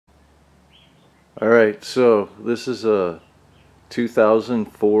Alright, so this is a 2000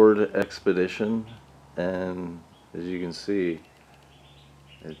 Ford Expedition, and as you can see,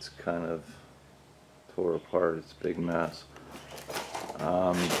 it's kind of tore apart. It's a big mess.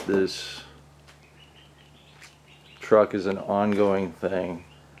 This truck is an ongoing thing.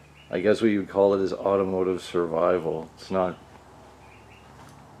 I guess what you would call it is automotive survival. It's not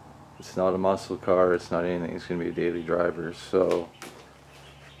a muscle car, it's not anything. It's going to be a daily driver. So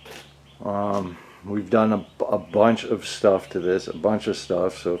we've done a bunch of stuff to this,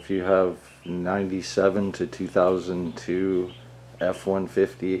 so if you have 97 to 2002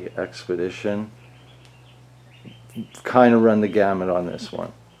 F-150 Expedition, kind of run the gamut on this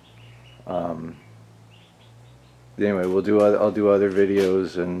one. Anyway, I'll do other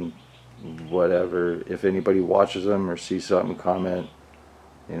videos and whatever. If anybody watches them or sees something, comment.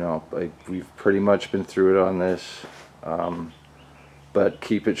 You know, we've pretty much been through it on this, but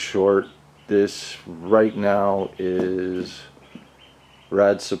keep it short. This right now is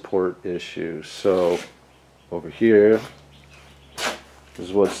Rad Support issues. So over here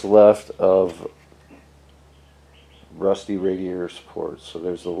is what's left of rusty radiator support. So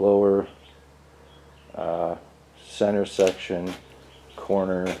there's the lower center section,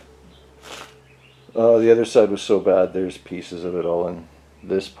 corner. Oh, the other side was so bad, there's pieces of it all in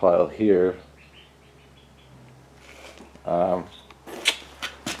this pile here.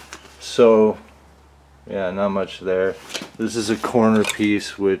 So yeah, not much there. This is a corner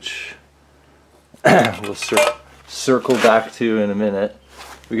piece which we'll circle back to in a minute.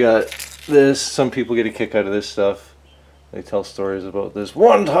 We got this. Some people get a kick out of this stuff. They tell stories about this.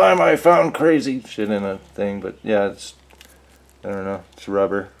 One time I found crazy shit in a thing, but yeah, it's, I don't know, it's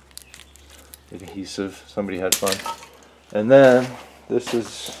rubber, adhesive. Somebody had fun. And then this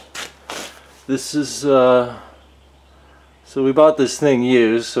is so we bought this thing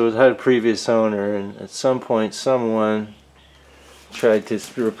used, so it had a previous owner, and at some point someone tried to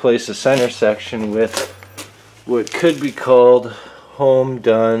replace the center section with what could be called home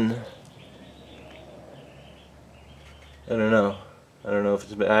done. I don't know if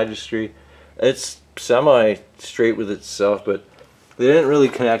it's magistry. It's semi straight with itself, but they didn't really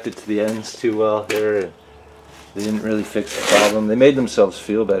connect it to the ends too well here. They didn't really fix the problem. They made themselves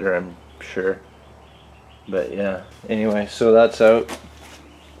feel better, I'm sure. But yeah, anyway, so that's out.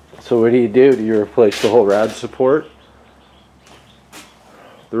 So what do? Do you replace the whole rad support?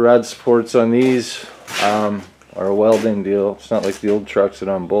 The rad supports on these are a welding deal. It's not like the old trucks that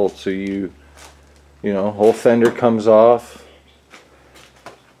on bolts. So you know, whole fender comes off,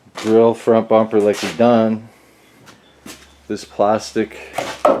 grill, front bumper like you've done. This plastic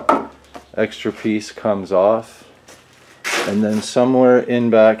extra piece comes off, and then somewhere in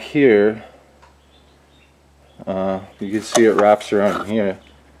back here, you can see it wraps around here.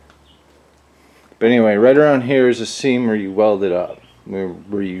 But anyway, right around here is a seam where you weld it up,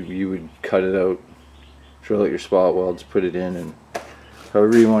 where you would cut it out, drill out your spot welds, put it in, and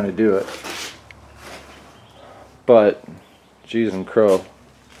however you want to do it. But geez and crow,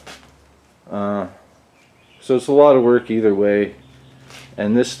 so it's a lot of work either way.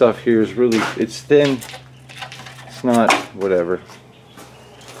 And this stuff here is really, it's thin. It's not whatever.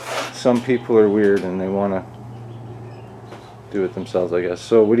 Some people are weird and they want to do it themselves, I guess.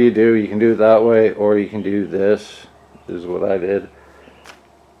 So what do? You can do it that way, or you can do this. This is what I did.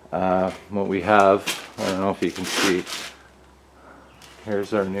 What we have, I don't know if you can see,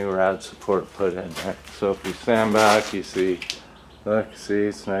 here's our new rad support put in there. So if we stand back, you see, look, see,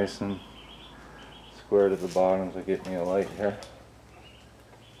 it's nice and square to the bottom. So get me a light here.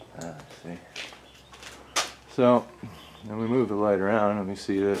 Let's see. So then we move the light around and we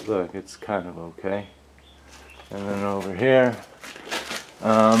see that, look, it's kind of okay. And then over here,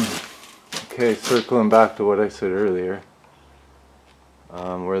 okay, circling back to what I said earlier,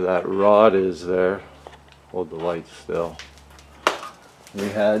 where that rod is there, hold the light still, we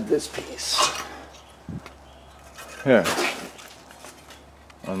had this piece here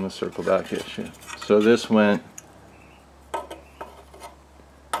on the circle back issue. So this went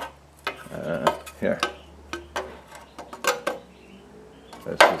here.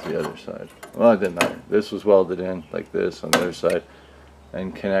 This was the other side. Well, it didn't matter. This was welded in like this on the other side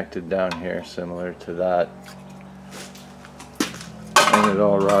and connected down here similar to that. And it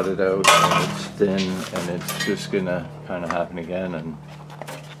all rotted out and it's thin, and it's just gonna kind of happen again and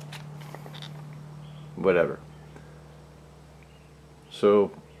whatever.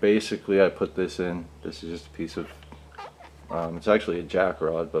 So basically I put this in. This is just a piece of, it's actually a jack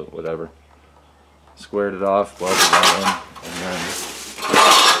rod, but whatever. Squared it off, welded that in, and then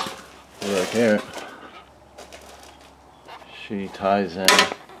look here, she ties in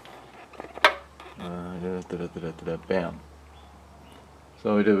Bam. So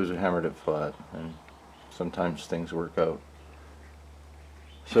all we did was we hammered it flat, and sometimes things work out.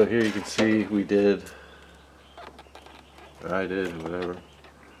 So here you can see we did, or I did, whatever.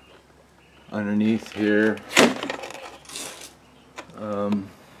 Underneath here,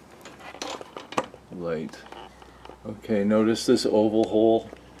 light. Okay, notice this oval hole.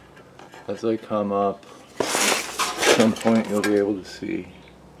 As I come up, at some point you'll be able to see.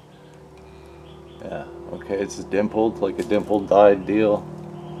 Yeah, okay, it's dimpled, like a dimpled dyed deal.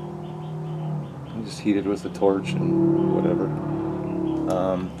 Just heated with a torch and whatever.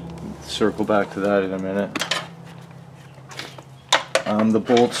 Circle back to that in a minute. The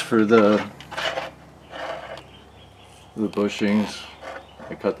bolts for the bushings,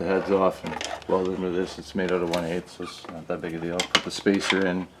 I cut the heads off and welded into this. It's made out of 1/8, so it's not that big a deal. Put the spacer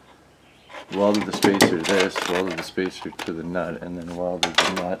in, welded the spacer to this, welded the spacer to the nut, and then welded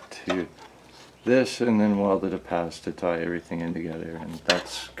the nut to this, and then welded a pass to tie everything in together, and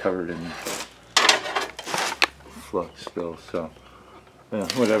that's covered in flux still, so yeah,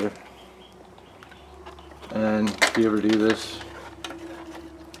 whatever. And if you ever do this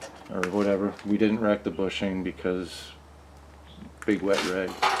or whatever, we didn't wreck the bushing because big wet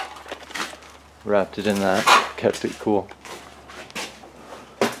rag, wrapped it in that, kept it cool.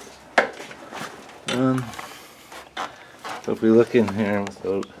 So if we look in here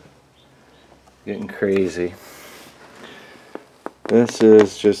without getting crazy, this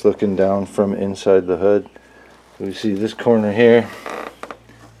is just looking down from inside the hood. So we see this corner here,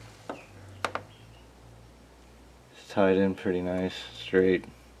 it's tied in pretty nice, straight.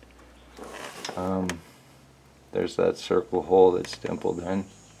 There's that circle hole that's dimpled in.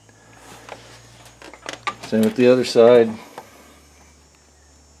 Same with the other side.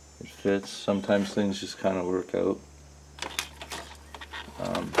 It fits. Sometimes things just kind of work out.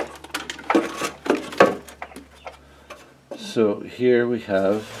 So here we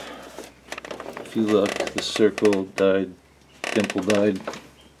have, if you look, the circle dyed, dimple dyed,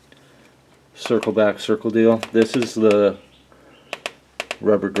 circle back circle deal. This is the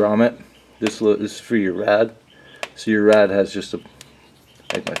rubber grommet. This is for your rad. So your rad has just a,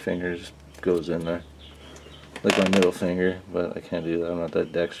 like my finger just goes in there, like my middle finger, but I can't do that, I'm not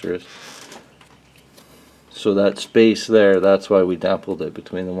that dexterous. So that space there, that's why we dimpled it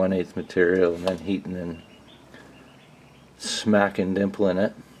between the 1/8 material and then heating and smacking dimple in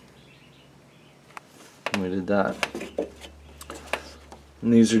it. And we did that.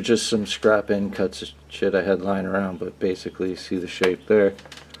 And these are just some scrap end cuts of shit I had lying around, but basically you see the shape there.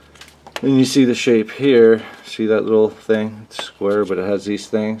 Then you see the shape here, see that little thing? It's square, but it has these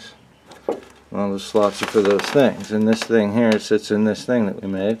things. Well, the slots are for those things. And this thing here sits in this thing that we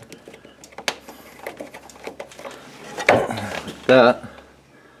made. Like that.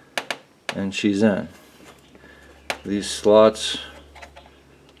 And she's in. These slots,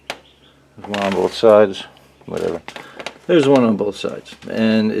 there's one on both sides, whatever. There's one on both sides.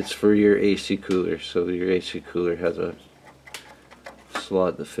 And it's for your AC cooler. So your AC cooler has a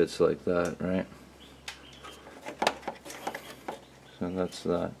slot that fits like that, right? So that's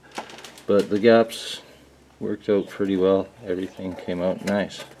that. But the gaps worked out pretty well. Everything came out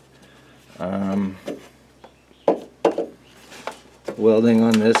nice. Welding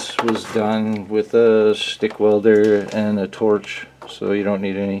on this was done with a stick welder and a torch, so you don't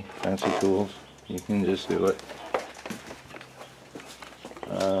need any fancy tools. You can just do it.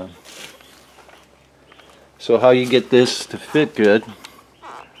 So how you get this to fit good,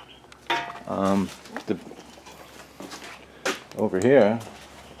 over here,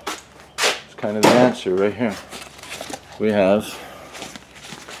 it's kind of the answer right here. We have,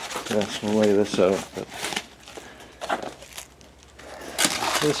 yes, we'll lay this out, but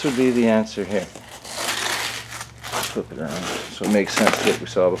this would be the answer here. Flip it around so it makes sense to what we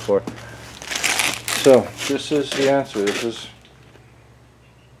saw before. So this is the answer. This is,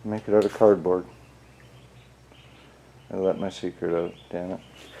 make it out of cardboard. I let my secret out, damn it.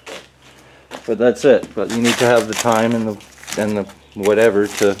 But that's it. But you need to have the time and the whatever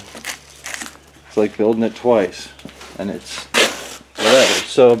to, it's like building it twice, and it's whatever.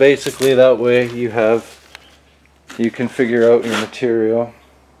 So basically that way you can figure out your material,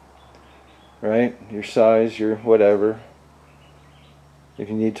 right? Your size, your whatever. If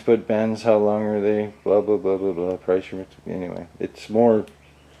you need to put bends, how long are they? Blah blah blah blah blah. Price your anyway. It's more,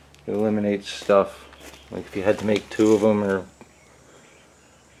 it eliminates stuff. Like if you had to make two of them, or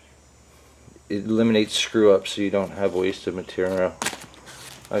it eliminates screw ups, so you don't have wasted material.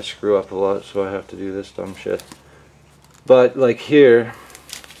 I screw up a lot, so I have to do this dumb shit. But like here,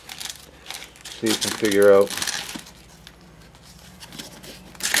 so you can figure out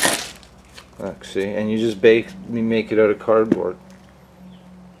Look, see, and you just make it out of cardboard.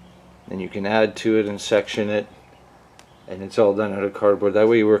 And you can add to it and section it, and it's all done out of cardboard. That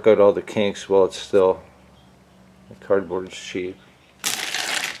way you work out all the kinks while it's still, the cardboard's cheap.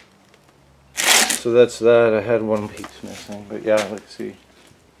 So that's that. I had one piece missing, but yeah, let's see.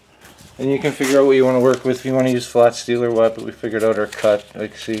 And you can figure out what you want to work with. If you want to use flat steel or what, but we figured out our cut.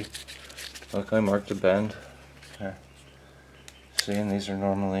 Like, see, look, I marked a bend. There. See, and these are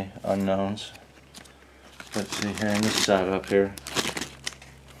normally unknowns. Let's see here, and this side up here.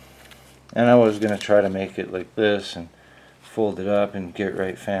 And I was going to try to make it like this and fold it up and get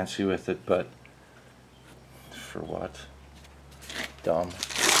right fancy with it, but for what? Dumb.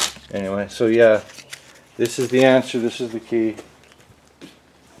 Anyway, so yeah, this is the answer, this is the key.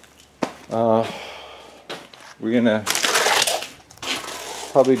 We're gonna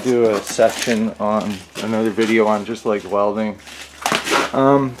probably do a section on another video on just like welding.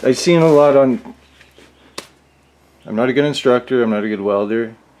 I've seen a lot on, I'm not a good instructor, I'm not a good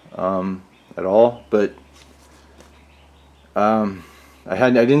welder at all, but I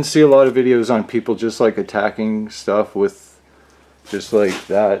didn't see a lot of videos on people just like attacking stuff with just like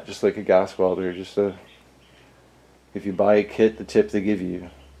that, just like a gas welder, just a, if you buy a kit, the tip they give you.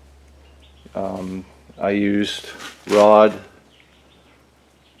 I used rod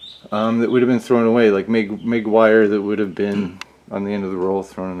that would have been thrown away, like MIG wire that would have been on the end of the roll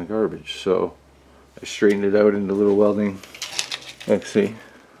thrown in the garbage. So I straightened it out into little welding, let's see,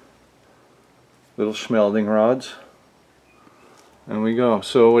 little schmelding rods, and we go.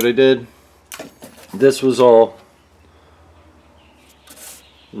 So what I did, this was all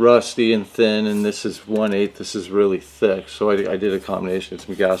rusty and thin, and this is 1/8. This is really thick. So I did a combination. It's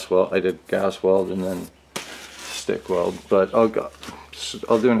some gas weld. I did gas weld and then stick weld. But I'll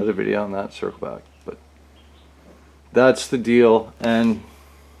do another video on that. Circle back. But that's the deal, and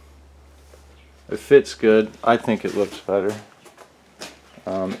it fits good. I think it looks better.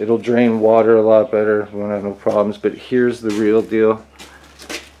 It'll drain water a lot better. We won't have no problems. But here's the real deal.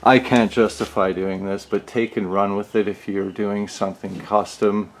 I can't justify doing this, but take and run with it if you're doing something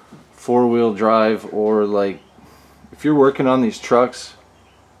custom, 4-wheel drive, or like if you're working on these trucks,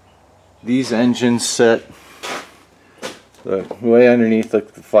 these engines set way underneath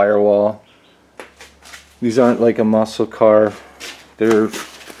like the firewall. These aren't like a muscle car. There are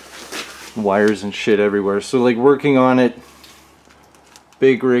wires and shit everywhere. So like working on it,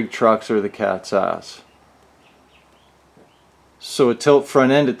 big rig trucks are the cat's ass. So a tilt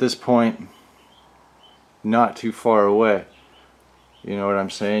front end at this point, not too far away. You know what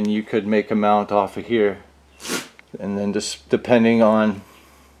I'm saying? You could make a mount off of here, and then just depending on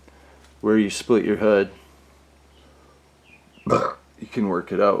where you split your hood, you can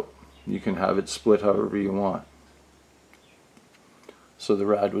work it out. You can have it split however you want. So the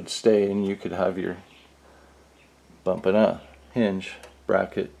rad would stay, and you could have your bumping up hinge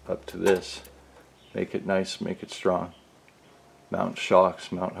bracket up to this. Make it nice, make it strong. Mount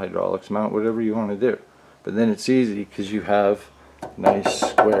shocks, mount hydraulics, mount whatever you want to do. But then it's easy because you have nice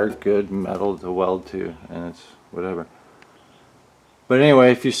square good metal to weld to, and it's whatever. But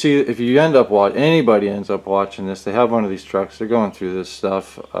anyway, if you end up anybody ends up watching this, they have one of these trucks, they're going through this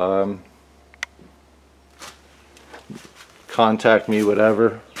stuff, contact me,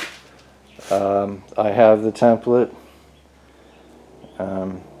 whatever. I have the template.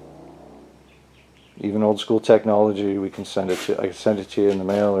 Even old school technology, we can send it to, I can send it to you in the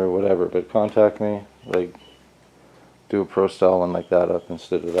mail or whatever, but contact me, like do a pro style one like that up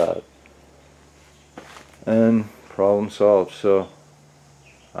instead of that, and problem solved. So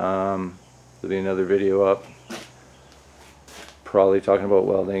there'll be another video up probably talking about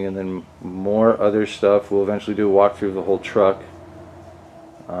welding, and then more other stuff. We'll eventually do a walkthrough of the whole truck,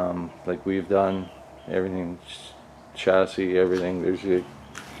 like we've done everything, chassis, everything. There's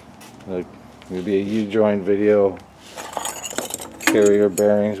like maybe a U-joint video, carrier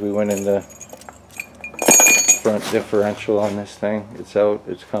bearings. We went in the front differential on this thing. It's out,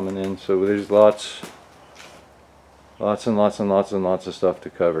 it's coming in. So there's lots and lots and lots and lots of stuff to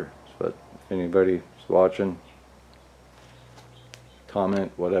cover. But if anybody's watching,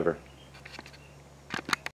 comment, whatever.